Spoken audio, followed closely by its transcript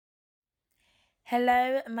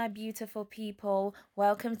Hello, my beautiful people.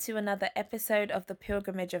 Welcome to another episode of the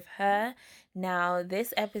Pilgrimage of Her. Now,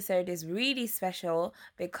 this episode is really special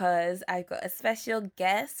because I got a special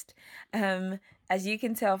guest. As you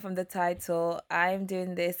can tell from the title, I'm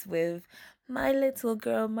doing this with my little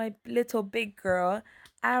girl, my little big girl,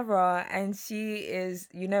 Ara, and she is,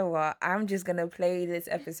 you know what? I'm just gonna play this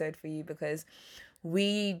episode for you because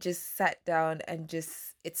we just sat down and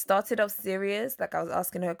it started off serious, like I was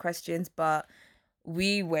asking her questions, but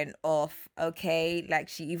we went off, okay? Like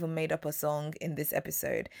she even made up a song in this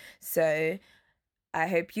episode. So I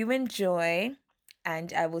hope you enjoy,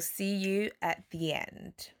 and I will see you at the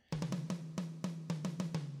end.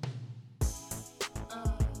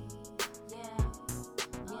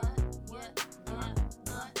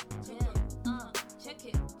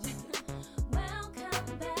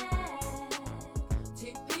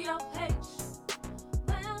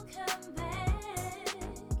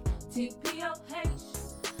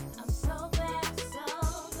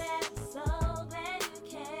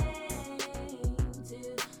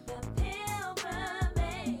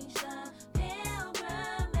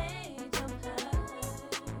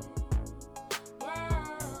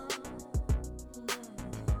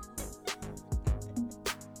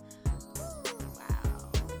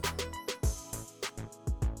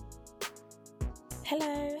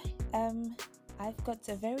 Hello, I've got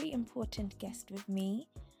a very important guest with me.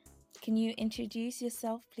 Can you introduce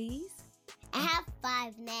yourself, please? I have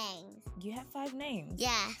 5 names. You have 5 names?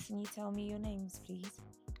 Yeah. Can you tell me your names, please?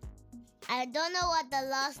 I don't know what the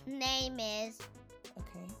last name is.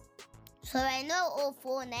 Okay. So I know all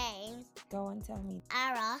 4 names. Go on, tell me.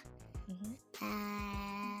 Ara.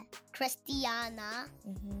 Mm-hmm. Christiana.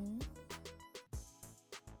 Mm-hmm.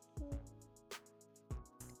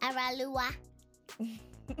 Aralua.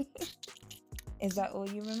 Is that all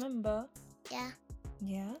you remember? Yeah.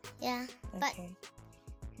 Yeah? Yeah. Okay.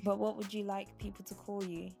 But what would you like people to call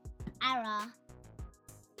you? Ara.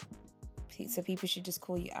 So people should just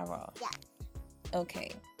call you Ara? Yeah.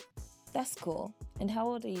 Okay. That's cool. And how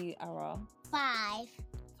old are you, Ara? 5.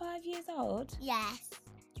 5 years old? Yes.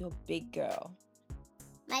 You're a big girl.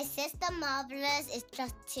 My sister Marvelous is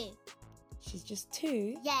just 2. She's just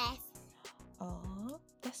 2? Yes. Aw,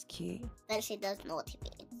 that's cute. But she does naughty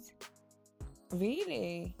things.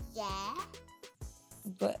 Really? Yeah.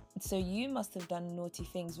 But so you must have done naughty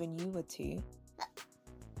things when you were 2.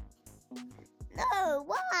 No,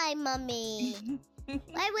 why, Mummy?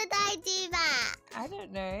 Why would I do that? I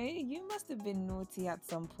don't know. You must have been naughty at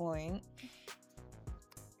some point.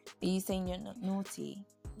 Are you saying you're not naughty?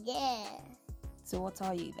 Yeah. So what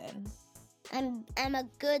are you then? I'm a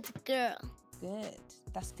good girl. Good.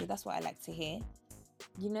 That's good. That's what I like to hear.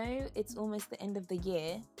 You know, it's almost the end of the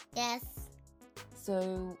year. Yes.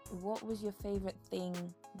 So what was your favourite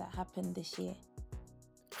thing that happened this year?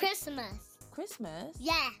 Christmas. Christmas?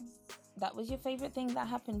 Yes. That was your favourite thing that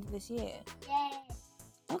happened this year? Yes.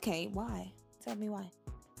 Okay, why? Tell me why.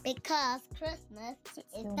 Because Christmas Sit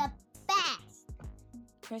is still. the best.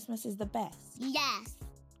 Christmas is the best. Yes.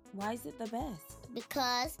 Why is it the best?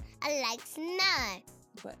 Because I like snow.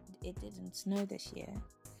 But it didn't snow this year.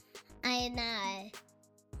 I know.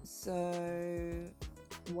 So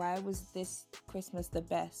why was this Christmas the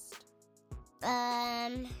best?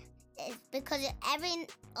 It's because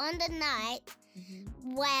on the night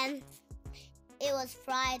when it was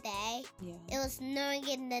Friday, Yeah. it was snowing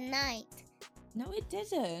in the night. No, it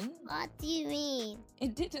didn't. What do you mean?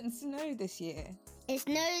 It didn't snow this year. It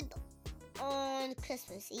snowed on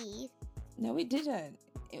Christmas Eve. No, it didn't.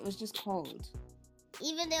 It was just cold.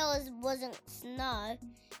 Even though it wasn't snow,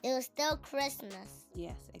 it was still Christmas.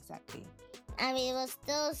 Yes, exactly. I mean, it was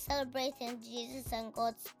still celebrating Jesus and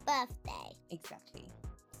God's birthday. Exactly.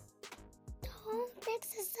 Don't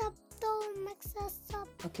mix us up. Don't mix us up.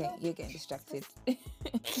 Okay, you're getting distracted.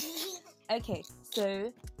 Okay,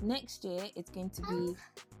 so next year it's going to be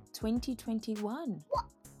 2021. What?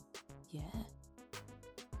 Yeah.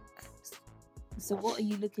 So what are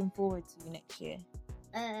you looking forward to next year?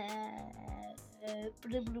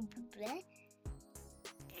 Blah, blah, blah,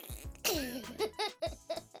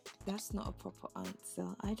 That's not a proper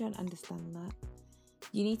answer. I don't understand that.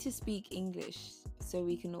 You need to speak English so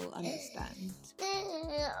we can all understand.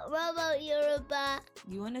 What about Yoruba?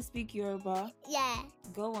 You want to speak Yoruba? Yeah.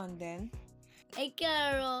 Go on then. Hey,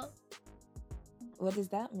 girl. What does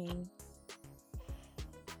that mean?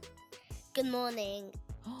 Good morning.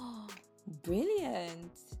 Oh,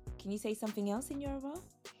 brilliant. Can you say something else in Yoruba?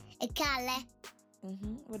 Ekale.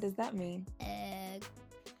 What does that mean?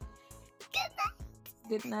 Good night.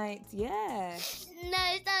 Good night. Yeah. No,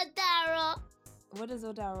 it's not Daryl. What does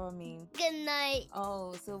Odaro mean? Good night.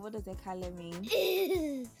 Oh, so what does Ekale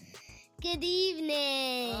mean? Good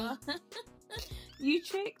evening. Oh, you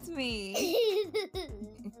tricked me.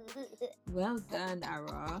 Well done,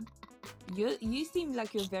 Ara. You seem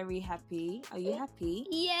like you're very happy. Are you happy?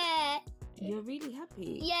 Yeah. You're really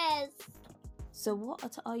happy? Yes. So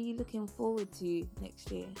what are you looking forward to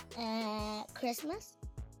next year? Christmas.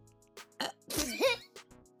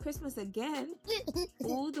 Christmas again?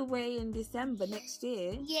 All the way in December next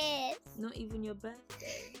year? Yes. Not even your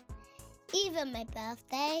birthday? Even my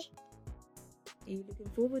birthday. Are you looking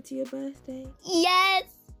forward to your birthday? Yes.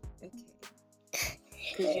 Okay.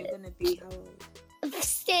 Because you're going to be how old?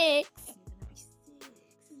 6. You're going to be 6.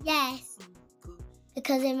 Yes. Oh my gosh.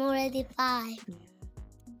 Because I'm already 5. Yeah.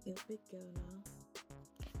 You're a big girl now.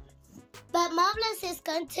 But Marvelous is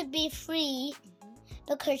going to be 3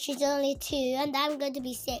 because she's only 2, and I'm going to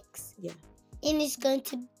be 6. Yeah. And it's going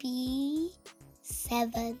to be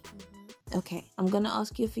 7. Okay, I'm going to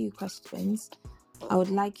ask you a few questions. I would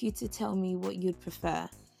like you to tell me what you'd prefer.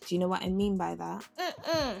 Do you know what I mean by that?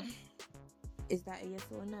 Is that a yes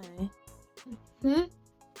or no?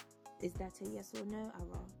 Is that a yes or no,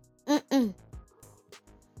 Ara?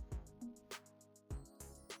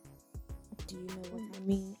 Do you know what I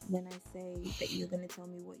mean when I say that you're going to tell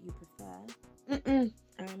me what you prefer?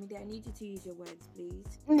 Aramide, I need you to use your words, please.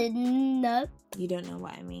 No. You don't know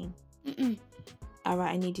what I mean.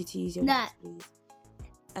 Alright, I need you to use your No. words, please.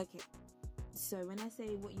 Okay. So when I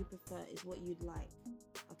say what you prefer is what you'd like.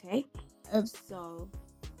 Okay? So,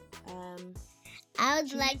 I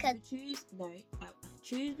would like a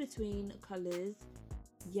choose between colours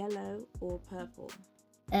yellow or purple.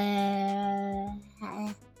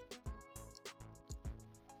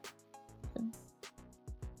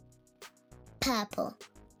 Purple.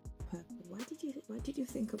 Purple. Why did you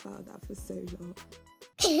think about that for so long?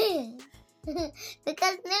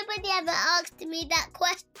 Because nobody ever asked me that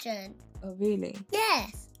question. Oh really?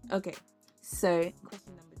 Yes. Okay. So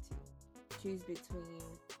question number 2. Choose between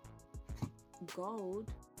gold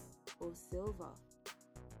or silver.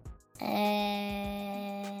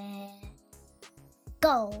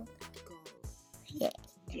 Gold. Gold. Yeah.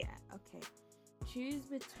 Yeah, okay. Choose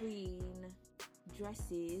between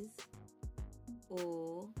dresses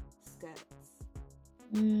or skirts.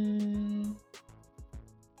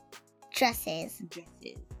 Dresses.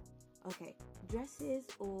 Dresses. Okay. Dresses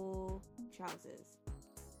or trousers?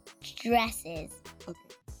 Dresses.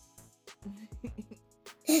 Okay.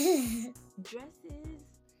 Dresses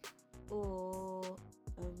or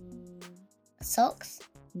Socks.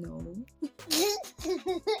 no.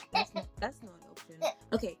 That's not an option.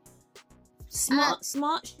 Okay. Smart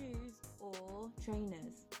shoes or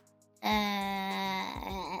trainers?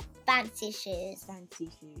 Fancy shoes. Fancy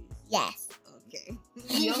shoes. Yes. Okay.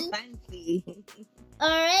 You're fancy.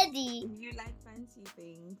 Already. You like fancy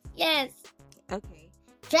things. Yes. Okay.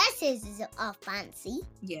 Dresses are fancy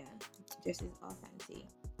Yeah. Dresses are fancy.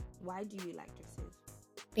 Why do you like dresses?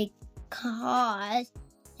 because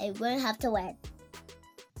I won't have to wear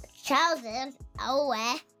trousers. I'll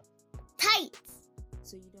wear tights.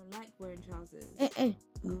 So you don't like wearing trousers? Mm-mm.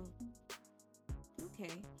 Oh.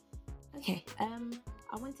 Okay.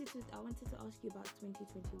 I wanted to ask you about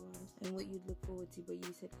 2021 and what you'd look forward to, but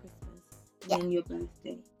you said Christmas and then your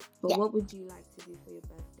birthday. But what would you like to do for your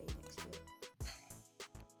birthday next year?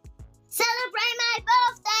 Celebrate my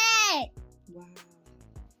birthday. Wow.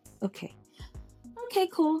 Okay. Okay,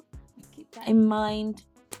 cool. Keep that in mind.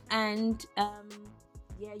 And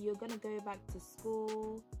yeah, you're gonna go back to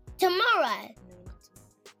school Tomorrow. No, not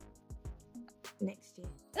tomorrow. Next year.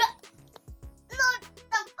 Not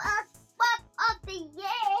the first month of the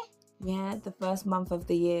year. Yeah, the first month of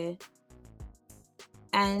the year.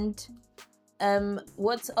 And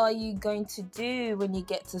what are you going to do when you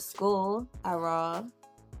get to school, Ara?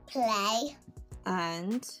 Play.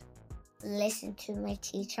 And Listen to my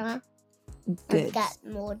teacher. good. And get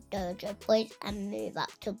more dojo points and move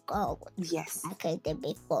up to gold. Yes. Like I did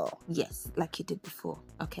before. Yes, like you did before.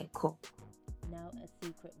 Okay, cool. Now a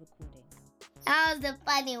secret recording. That was the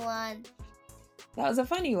funny one. That was a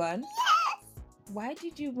funny one. Yes. Why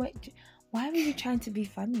were you trying to be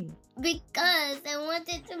funny? Because I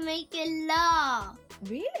wanted to make you laugh.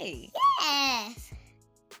 Really? Yes.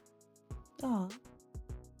 Oh.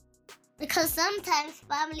 Because sometimes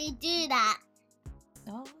family do that.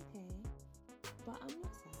 Oh, okay. But I'm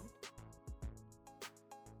not sad.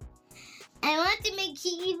 I want to make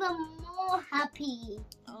you even more happy.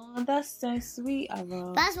 Oh, that's so sweet,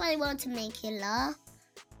 Ara. That's why I want to make you laugh.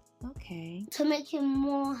 Okay. To make you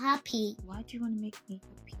more happy. Why do you want to make me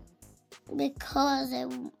happy? Because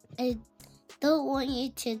I don't want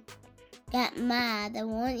you to get mad. I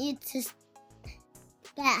want you to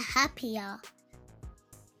get happier.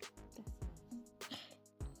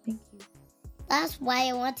 Thank you. That's why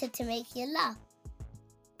I wanted to make you laugh.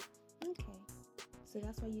 Okay. So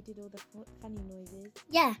that's why you did all the funny noises.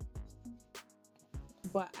 Yeah.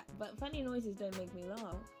 But funny noises don't make me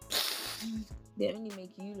laugh. They only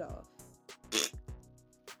make you laugh.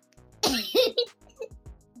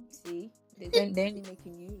 See? They're only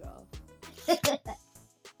making you laugh.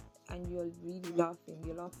 And you're really laughing.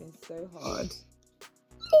 You're laughing so hard.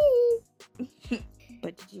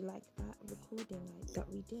 But did you like that recording that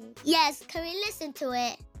we did? Yes, can we listen to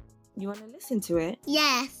it? You want to listen to it?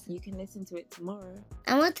 Yes. You can listen to it tomorrow.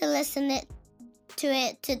 I want to listen to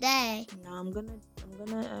it today. Now I'm gonna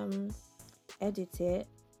edit it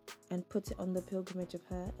and put it on the pilgrimage of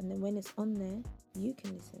her, and then when it's on there, you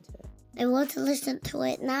can listen to it. I want to listen to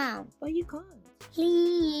it now. But you can't.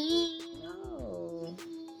 Please. No.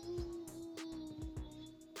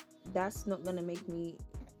 That's not gonna make me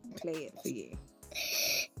play it for you.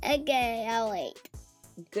 Okay, I'll wait.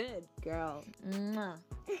 Good girl. Mwah.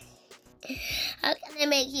 How can I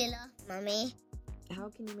make you laugh, Mommy? How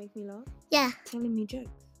can you make me laugh? Yeah. Telling me jokes.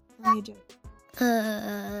 Tell me a joke.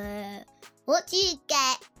 What do you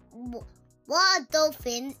get? What are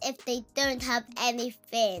dolphins if they don't have any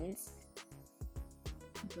fins?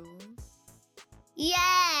 Dolls.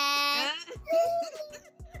 Yeah.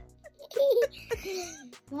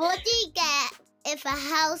 What do you get if a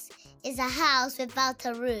house is a house without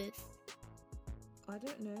a roof? I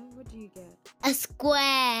don't know. What do you get? A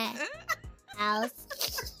square house.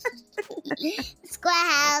 Square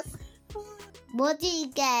house. What do you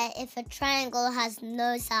get if a triangle has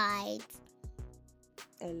no sides?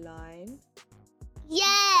 A line.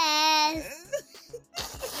 Yes.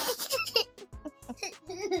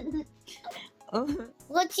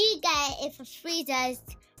 What do you get if a freezer is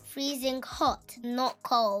freezing hot, not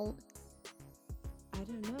cold? I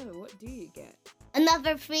don't know. What do you get?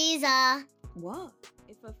 Another freezer. What?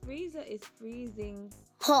 If a freezer is freezing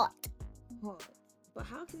Hot. hot, but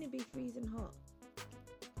how can it be freezing hot?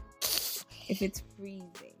 If it's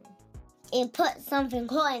freezing. You put something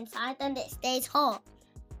hot inside and it stays hot.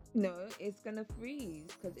 No, it's gonna freeze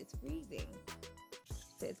because it's freezing.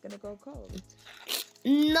 So it's gonna go cold.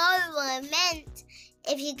 No, I meant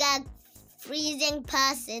if you got a freezing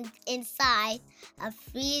person inside a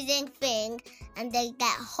freezing thing and they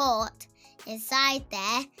get hot inside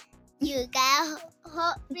there, you get a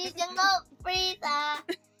hot freezing hot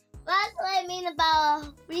freezer. That's what I mean about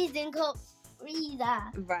a freezing hot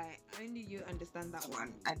freezer. Right. Only you understand that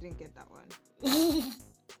one. I didn't get that one.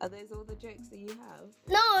 Are those all the jokes that you have?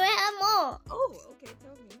 No, I have more. Oh, okay.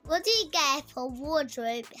 Tell me. What do you get if a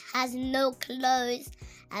wardrobe has no clothes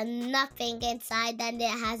and nothing inside and it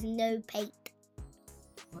has no paint?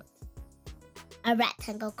 What? A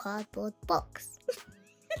rectangle cardboard box.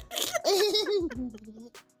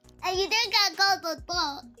 And you don't get a cardboard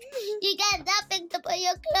box. You get nothing to put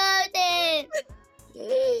your clothes in.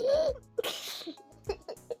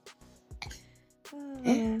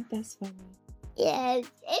 That's funny. Yes.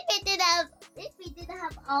 If we didn't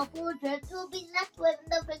have our wardrobe, we'll be left with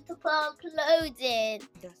nothing to put our clothes in.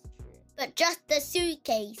 That's true. But just the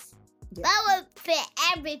suitcase. Yeah. That would fit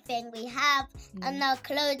everything we have and our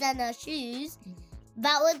clothes and our shoes.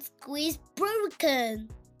 That would squeeze broken.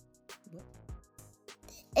 What?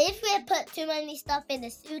 If we put too many stuff in the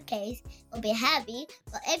suitcase, it'll be heavy.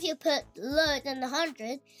 But if you put loads in the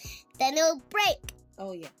 100, then it'll break.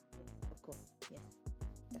 Oh, yeah. Of course. Yes.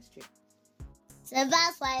 That's true. So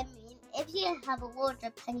that's what I mean. If you have a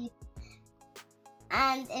wardrobe and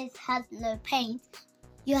it has no paint,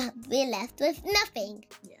 you have to be left with nothing.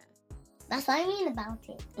 Yeah. That's what I mean about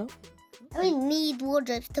it. Okay. We need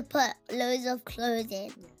wardrobes to put loads of clothes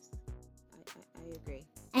in. Yes. I agree.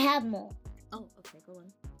 I have more. Oh, okay. Go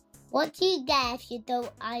on. What do you get if you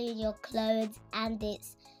don't iron your clothes and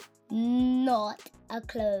it's not a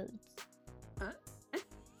clothes? Huh?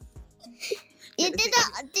 You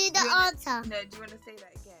didn't do the answer. No, do you want to say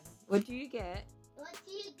that again? What do you get? What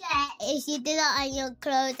do you get if you didn't iron your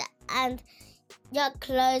clothes and your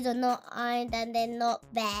clothes are not ironed and they're not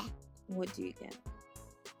bare? What do you get?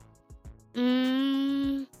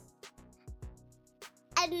 And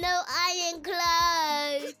no iron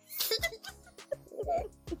clothes.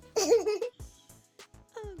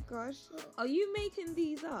 Oh gosh. Are you making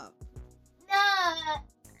these up? No.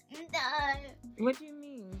 What do you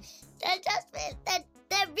mean?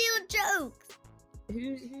 They're real jokes.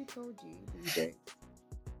 Who told you these jokes?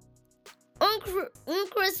 On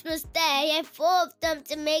Christmas Day, I thought of them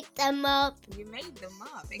to make them up. You made them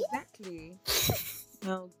up, exactly.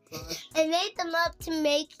 Oh gosh. I made them up to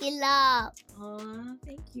make you laugh. Aw,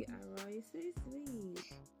 thank you, Ara. You're so sweet.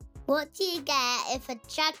 What do you get if a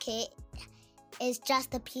jacket is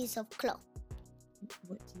just a piece of cloth?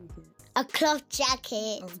 What do you get? A cloth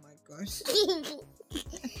jacket. Oh my gosh.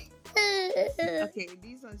 Okay,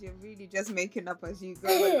 these ones you're really just making up as you go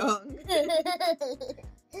along.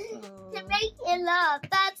 To make you laugh,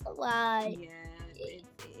 that's why. Yeah, it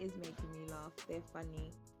is making me laugh. They're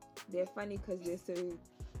funny. They're funny because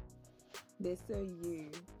they're so you.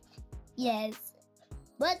 Yes.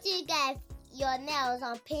 What do you get if your nails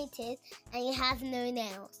are painted and you have no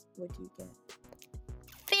nails? What do you get?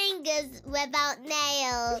 Fingers without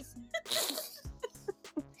nails.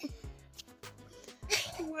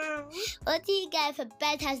 Wow. What do you get if a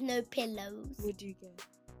bed has no pillows? What do you get?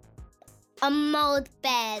 A mold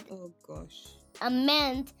bed. Oh gosh. A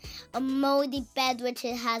moldy bed which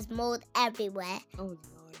has mold everywhere. Oh Lord.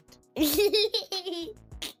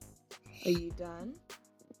 Are you done?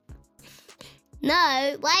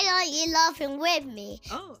 No, why aren't you laughing with me?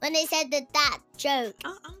 Oh. When they said that joke.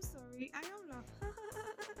 Oh, I'm sorry. I am laughing.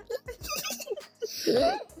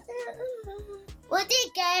 What do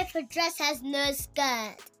you get if a dress has no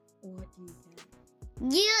skirt? What do you get?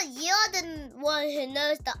 You're the one who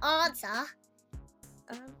knows the answer.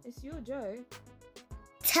 It's your joke.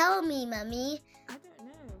 Tell me, Mummy. I don't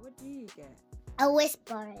know. What do you get? I'll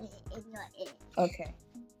whisper it in your ear. Okay.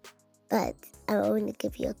 But I'll only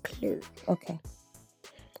give you a clue. Okay.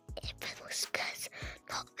 If it was skirts,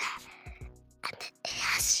 not leather, and it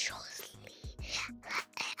has short sleeves, it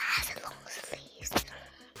has long sleeves.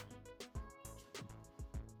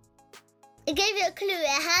 I gave you a clue. It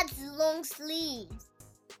has long sleeves.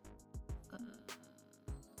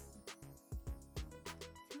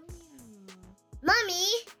 Tell me, Mummy,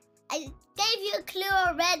 I gave you a clue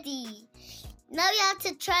already. Now you have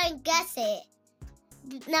to try and guess it.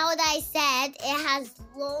 Now that I said it has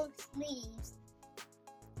long sleeves.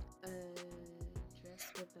 Dress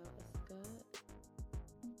without a skirt.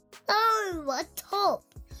 Oh, a top.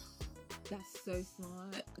 That's so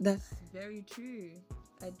smart. That's very true.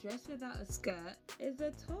 A dress without a skirt is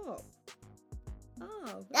a top.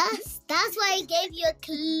 Oh. That's why I gave you a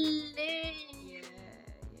clue. Yeah.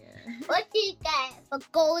 What do you get for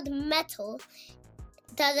gold metal?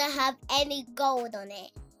 Doesn't have any gold on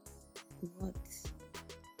it. What?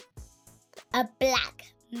 A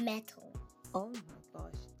black metal. Oh my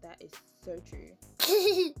gosh, that is so true.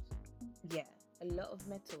 Yeah, a lot of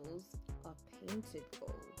metals are painted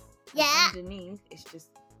gold. Yeah. And underneath, it's just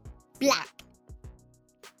Black.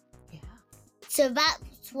 Yeah. So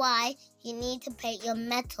that's why you need to paint your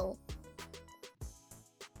metal.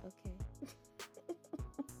 Okay.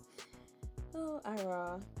 Oh,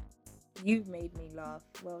 Ara, you've made me laugh.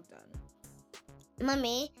 Well done.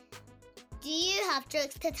 Mummy, do you have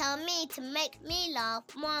jokes to tell me to make me laugh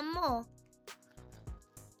more and more?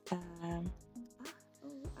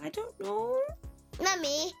 I don't know.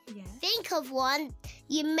 Mummy, Yeah. think of one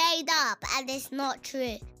you made up and it's not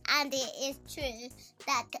true. And it is true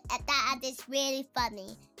that is really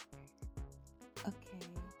funny. Okay.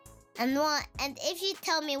 And if you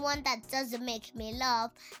tell me one that doesn't make me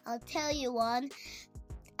laugh, I'll tell you one.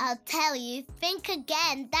 I'll tell you, think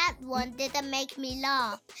again. That one didn't make me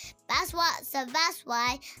laugh. That's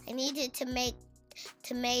why I needed to make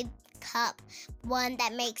up one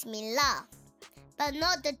that makes me laugh. But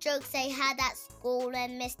not the jokes I had at school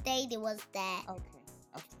when Miss Daisy was there. Okay.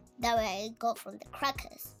 That I got from the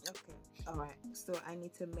crackers. Okay. All right. So I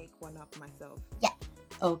need to make one up myself. Yeah.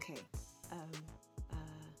 Okay.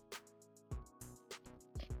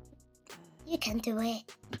 You can do it.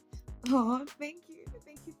 Oh, thank you.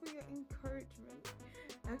 Thank you for your encouragement.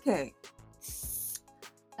 Okay.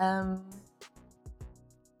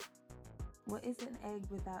 What is an egg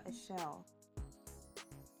without a shell?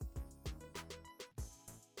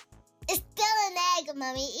 It's still an egg,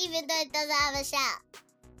 Mummy, even though it doesn't have a shell.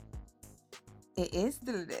 It is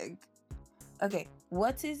still an egg. Okay.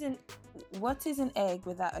 What is an egg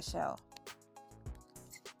without a shell?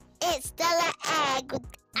 It's still an egg,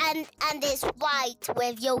 and it's white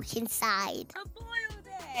with yolk inside. A boiled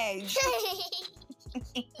egg.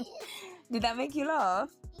 Did that make you laugh?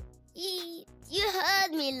 You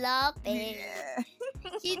heard me laughing. Yeah.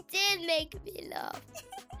 You did make me laugh.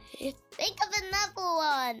 Think of another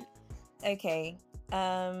one. Okay.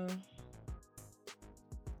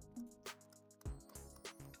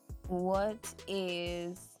 What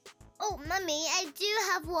is... Oh, Mummy, I do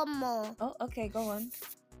have one more. Oh, okay, go on.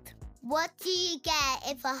 What do you get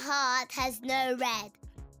if a heart has no red?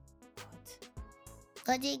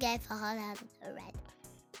 What do you get if a heart has no red?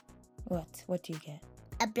 What do you get?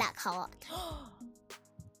 A black heart.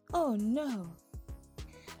 Oh, no.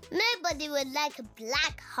 Nobody would like a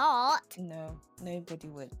black heart. No, nobody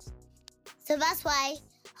would. So that's why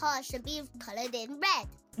heart should be colored in red.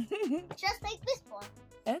 Just like this one.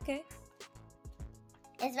 Okay.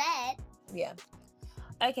 It's red. Yeah.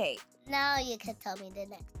 Okay. Now you can tell me the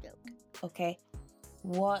next joke. Okay.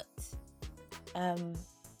 What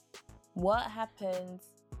happens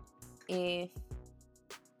if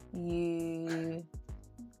you...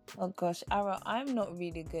 Oh gosh, Ara, I'm not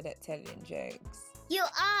really good at telling jokes. You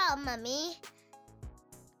are, Mummy.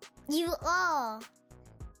 You are.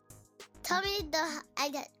 Tell me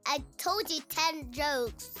I told you 10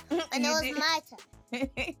 jokes and it was did. my turn.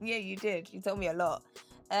 Yeah, you did. You told me a lot.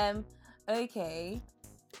 Okay.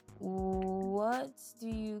 What do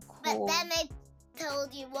you call... But then I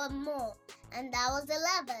told you one more, and that was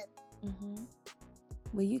 11. Mm-hmm.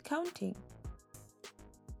 Were you counting?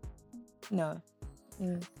 No.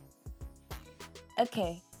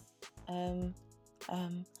 Okay. I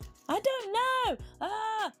don't know.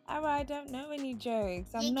 Ara, I don't know any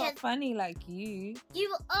jokes. I'm not funny like you.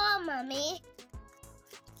 You are, Mummy.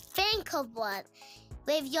 Think of one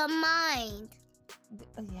with your mind.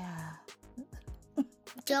 Yeah.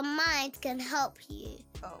 Your mind can help you.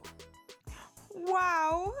 Oh.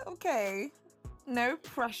 Wow. Okay. No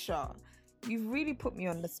pressure. You've really put me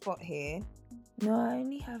on the spot here. No, I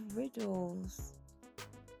only have riddles.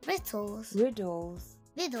 Riddles? Riddles.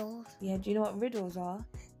 Riddles? Yeah, do you know what riddles are?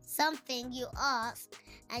 Something you ask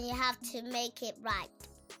and you have to make it right.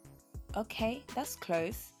 Okay, that's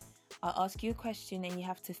close. I'll ask you a question and you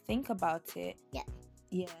have to think about it. Yeah.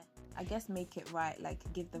 Yeah, I guess make it right, like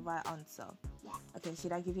give the right answer. Yeah. Okay,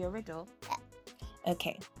 should I give you a riddle? Yeah.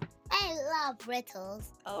 Okay. I love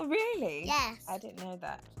riddles. Oh, really? Yes. I didn't know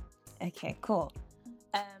that. Okay, cool.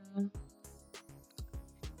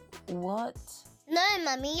 What? No,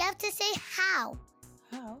 Mummy, you have to say how.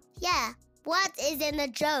 How? Yeah. What is in a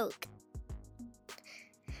joke?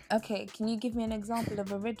 Okay, can you give me an example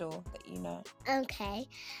of a riddle that you know? Okay.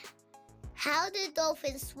 How do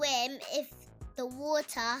dolphins swim if the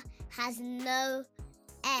water has no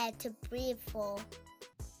air to breathe for?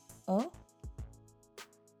 Oh?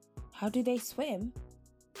 How do they swim?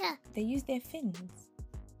 Yeah. They use their fins.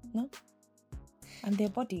 No? And their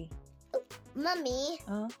body. Mummy,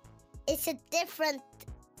 Oh? it's a different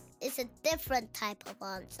type of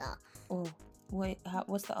answer. Oh, wait,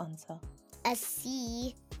 what's the answer? A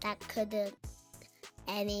sea that couldn't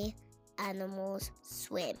any animals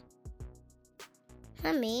swim.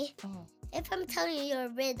 Mummy, Oh. if I'm telling you a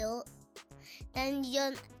riddle, then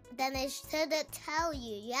I shouldn't tell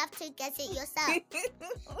you. You have to guess it yourself.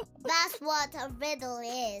 That's what a riddle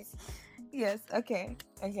is. Yes, okay.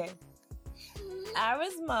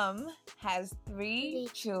 Ara's mum has 3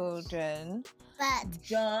 children. But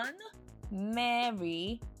John,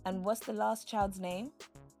 Mary, and what's the last child's name?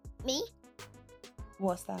 me?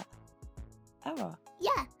 What's that? Ara.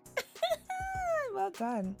 Yeah. Well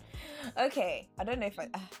done. Okay, I don't know if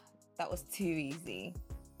that was too easy.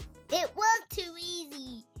 It was too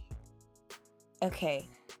easy. Okay.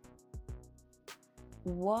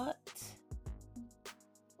 What?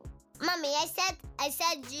 Mummy, I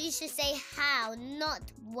said you should say how, not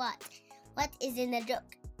what. What is in a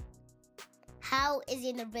joke? How is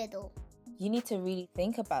in a riddle? You need to really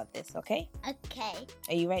think about this, okay? Okay.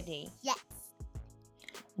 Are you ready? Yes.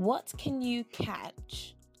 What can you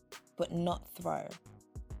catch but not throw?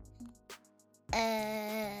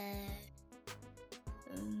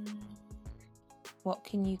 What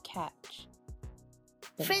can you catch?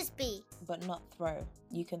 Frisbee. But not throw.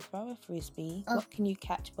 You can throw a frisbee. Oh. What can you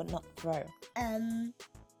catch but not throw?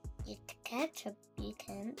 You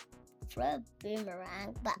can throw a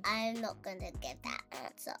boomerang, but I'm not gonna get that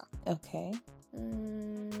answer. Okay.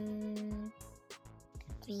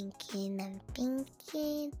 Thinking.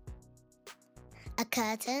 A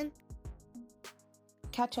curtain?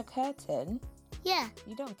 Catch a curtain? Yeah.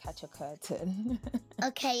 You don't catch a curtain.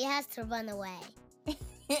 Okay, it has to run away. But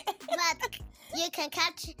you can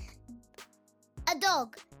catch a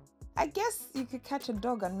dog. I guess you could catch a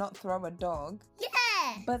dog and not throw a dog.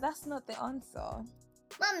 Yeah. But that's not the answer.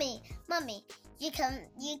 Mummy, you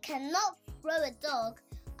cannot throw a dog,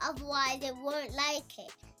 otherwise it won't like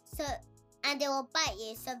it. And it will bite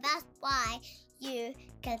you. So that's why you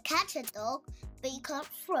can catch a dog, but you can't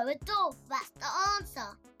throw a dog. That's the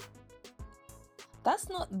answer. That's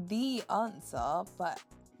not the answer, but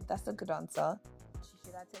that's a good answer.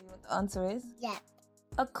 Should I tell you what the answer is? Yeah.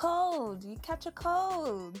 A cold. You catch a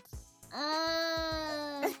cold.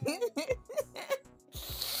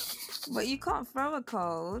 But you can't throw a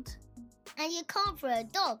cold. And you can't throw a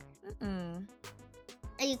dog. Mm-mm.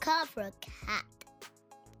 And you can't throw a cat.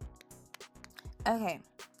 Okay.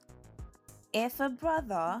 If a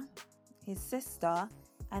brother, his sister,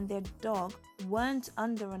 and their dog weren't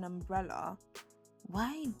under an umbrella,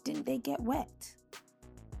 why didn't they get wet?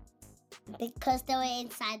 Because they were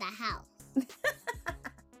inside the house.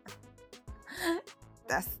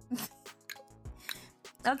 That's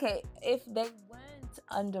okay. If they weren't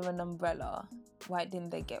under an umbrella, why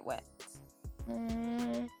didn't they get wet?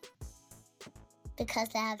 Because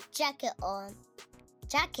they have jackets.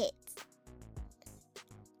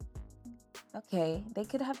 Okay, they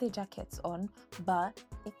could have their jackets on, but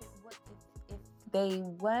if they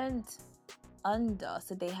weren't under,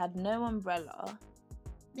 so they had no umbrella.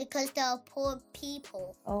 Because they are poor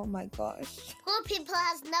people. Oh my gosh. Poor people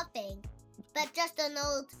has nothing, but just an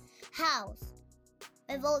old house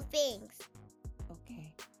with old things.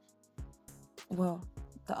 Okay. Well,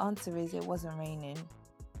 the answer is it wasn't raining.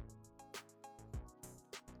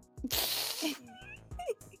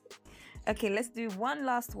 Okay, let's do one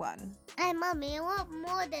last one. Hey, Mommy, I want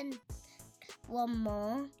more than one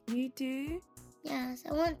more. You do? Yes,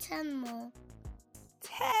 I want 10 more.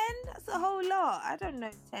 10? That's a whole lot. I don't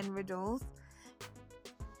know 10 riddles.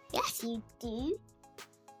 Yes, you do.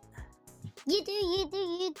 You do.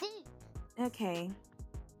 Okay.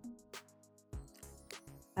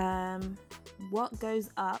 What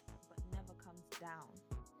goes up but never comes down?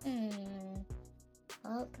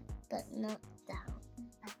 Up, but not down.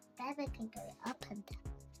 A feather can go up and down.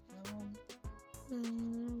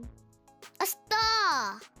 A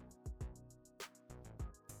star.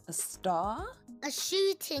 A star? A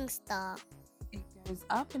shooting star. It goes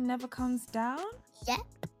up and never comes down? Yep.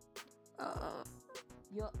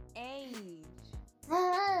 Your age.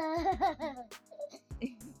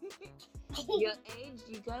 Your age,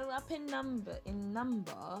 you go up in number,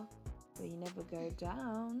 but you never go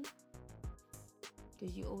down.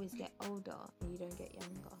 Because you always get older and you don't get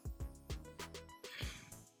younger.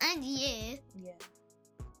 And you. Yeah.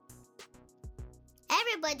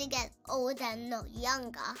 Everybody gets older and not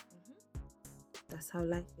younger. That's how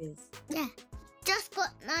life is. Yeah. Just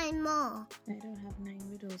got 9 more. I don't have 9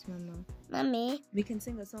 riddles, Mama. Mummy. We can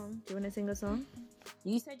sing a song. Do you want to sing a song?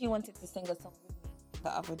 You said you wanted to sing a song with me the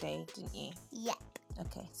other day, didn't you? Yep.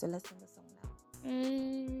 Okay, so let's sing a song now.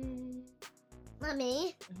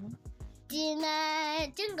 Mummy, do you know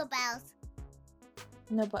Jingle Bells?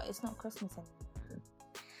 No, but it's not Christmas anymore.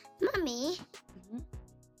 Mummy,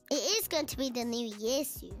 it is going to be the New Year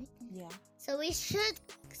soon. Yeah. So we should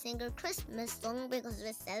sing a Christmas song because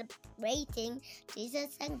we're celebrating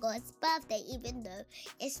Jesus and God's birthday, even though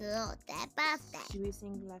it's not their birthday. Should we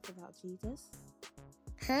sing Life Without Jesus?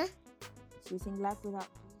 Huh? Should we sing Life Without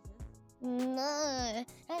Jesus? No,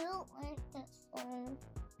 I don't like that song.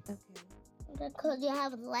 Okay. Because you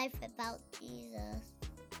have life without Jesus.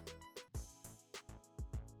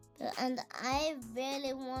 And I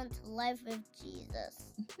really want life with Jesus.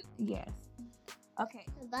 Yes. Okay.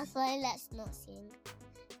 That's why let's not sing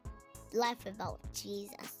life without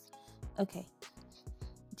Jesus. Okay.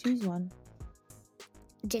 Choose one.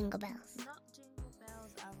 Jingle bells. Not Jingle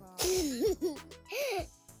Bells, Ara.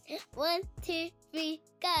 1, 2, 3,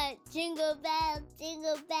 go! Jingle bells,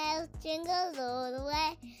 jingles all the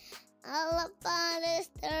way. All up on the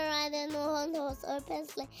star riding on horse open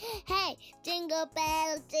sleigh. Hey, jingle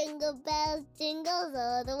bells, jingles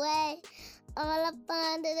all the way. All up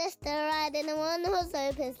on the star riding on horse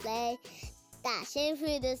open sleigh. Dashing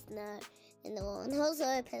through the snow in the one horse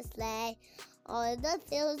open sleigh. All the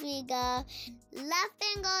fields we go,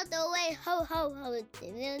 laughing all the way. Ho, ho, ho,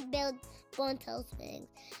 build bontail swings,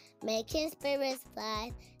 making spirits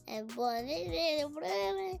fly, and born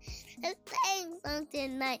and saying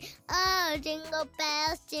something like, oh, jingle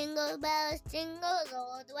bells, jingles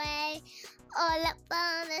all the way. All up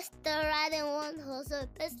on the star riding one horse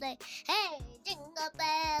open sleigh. Hey, jingle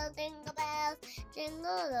bells,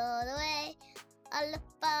 jingles all the way. All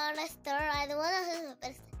up on the star riding one horse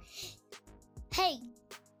open sleigh. Hey.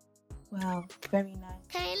 Wow, very nice.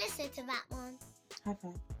 Can you listen to that one? High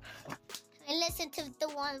five. Can you listen to the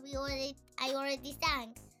one I already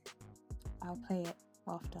sang? I'll play it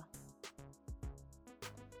after.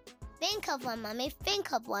 Think of one, Mommy.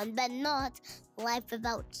 Think of one, but not Life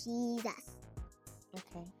Without Jesus.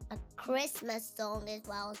 Okay. A Christmas song is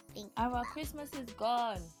what I was thinking. Our Christmas is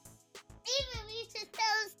gone. Even we should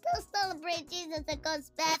still celebrate Jesus and God's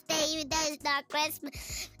birthday, even though it's not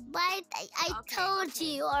Christmas. But I told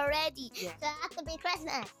you already, Yeah. so it has to be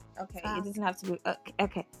Christmas. Okay, it doesn't have to be.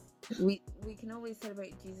 Okay. We can always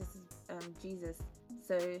celebrate Jesus.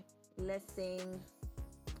 So let's sing.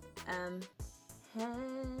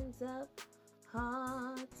 Hands up,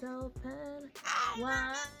 hearts open,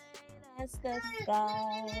 wide as the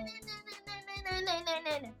sky. No.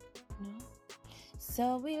 No.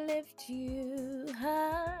 So we lift you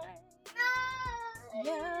high. No.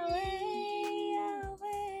 Yahweh,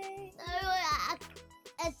 Yahweh. No,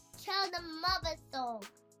 a child and mother song.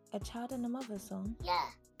 A child and a mother song? Yeah.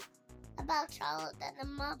 About child and a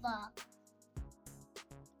mother.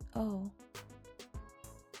 Oh.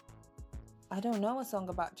 I don't know a song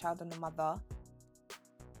about child and a mother.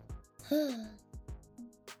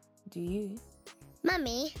 Do you?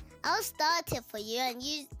 Mummy, I'll start it for you and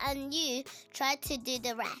you try to do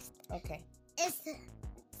the rest. Okay.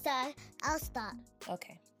 So I'll start.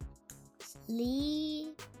 Okay.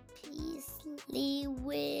 Sleep peacefully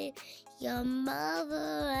with your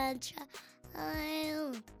mother and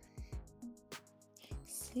child.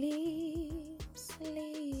 Sleep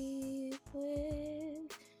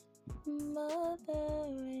with mother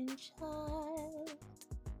and child.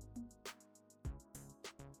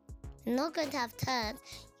 I'm not going to have turns.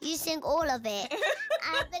 You sing all of it.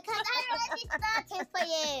 Because I already started for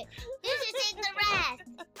you. You should sing the rest.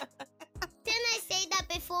 Didn't I say that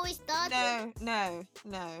before we started? No.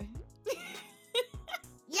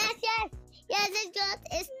 Yes,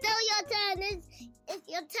 it's still your turn. It's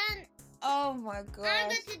your turn. Oh my I'm gosh.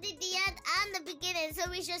 going to do the end and the beginning, so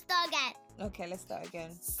we should start again. Okay, let's start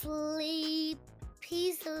again. Sleep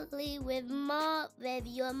peacefully with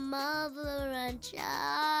your mother and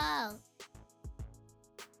child.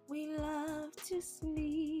 We love to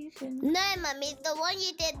sleep and... No, Mummy, the one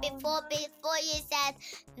you did before you said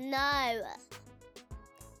no.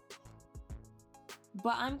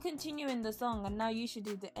 But I'm continuing the song and now you should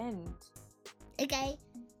do the end. Okay,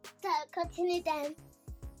 so continue then.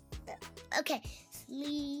 Okay,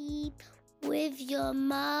 sleep with your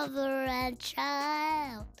mother and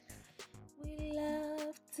child. We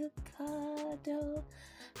love to cuddle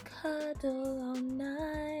all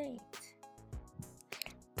night.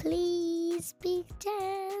 Please be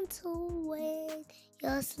gentle when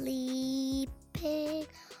you're sleeping.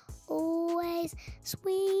 Always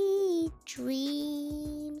sweet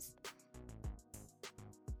dreams.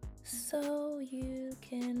 So you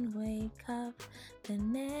can wake up the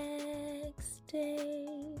next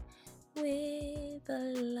day with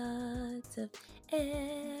a lot of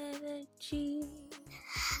energy.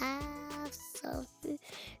 Have some food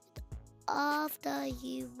after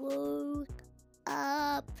you woke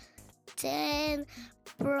up. Then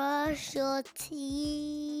brush your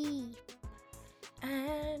teeth.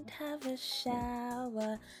 And have a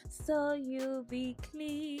shower so you'll be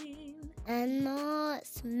clean. And not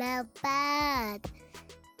smell bad.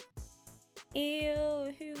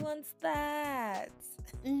 Ew, who wants that?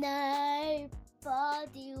 Nobody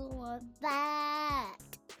wants that.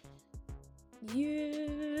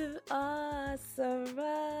 You are so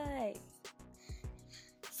right.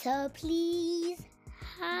 So please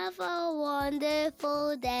have a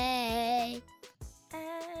wonderful day.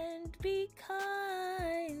 And be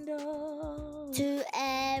kind To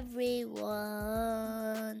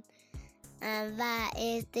everyone. And that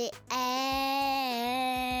is the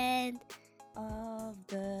end of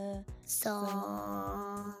the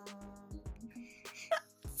song.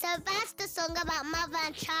 So that's the song about mother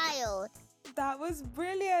and child. That was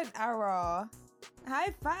brilliant, Ara.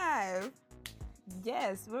 High five.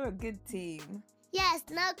 Yes, we're a good team. Yes,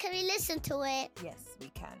 now can we listen to it? Yes, we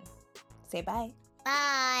can. Say bye.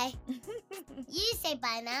 Bye. You say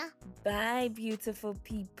bye now. Bye, beautiful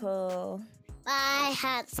people. Bye,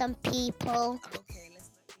 handsome people. Okay,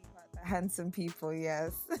 let's not leave out the handsome people,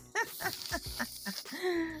 yes.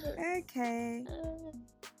 Okay.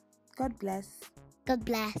 God bless. God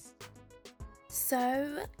bless.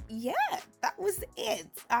 So, yeah, that was it.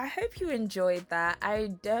 I hope you enjoyed that.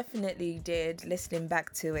 I definitely did, listening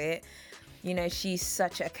back to it. You know, she's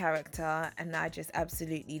such a character and I just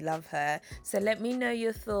absolutely love her. So let me know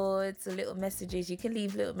your thoughts or little messages. You can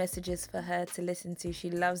leave little messages for her to listen to. She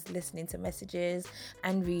loves listening to messages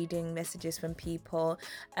and reading messages from people.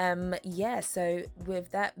 So with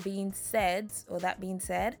that being said,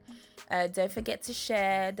 don't forget to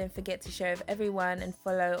share. Don't forget to share with everyone and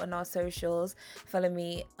follow on our socials. Follow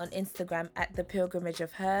me on Instagram at The Pilgrimage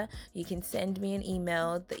of Her. You can send me an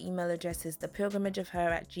email. The email address is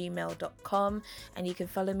thepilgrimageofher@gmail.com. And you can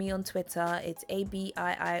follow me on Twitter. It's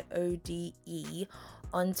ABIIODE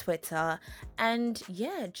on Twitter. And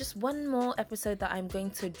yeah, just one more episode that I'm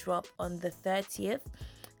going to drop on the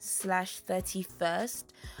 30th/31st.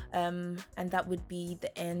 And that would be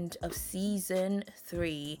the end of season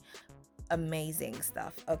 3. Amazing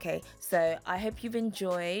stuff. Okay, so I hope you've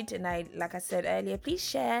enjoyed, and like I said earlier, please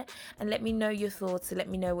share and let me know your thoughts and let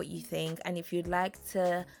me know what you think. And if you'd like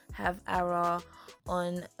to have Ara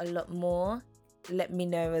on a lot more, let me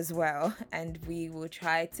know as well, and we will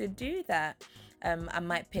try to do that. I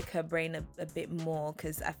might pick her brain a bit more,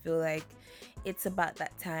 because I feel like it's about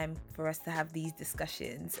that time for us to have these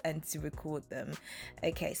discussions and to record them.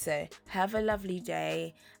 Okay, so have a lovely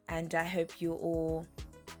day, and I hope you're all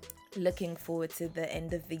looking forward to the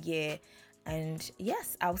end of the year. And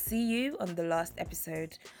yes, I'll see you on the last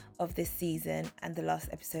episode of this season and the last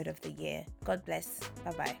episode of the year. God bless.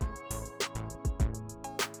 Bye bye.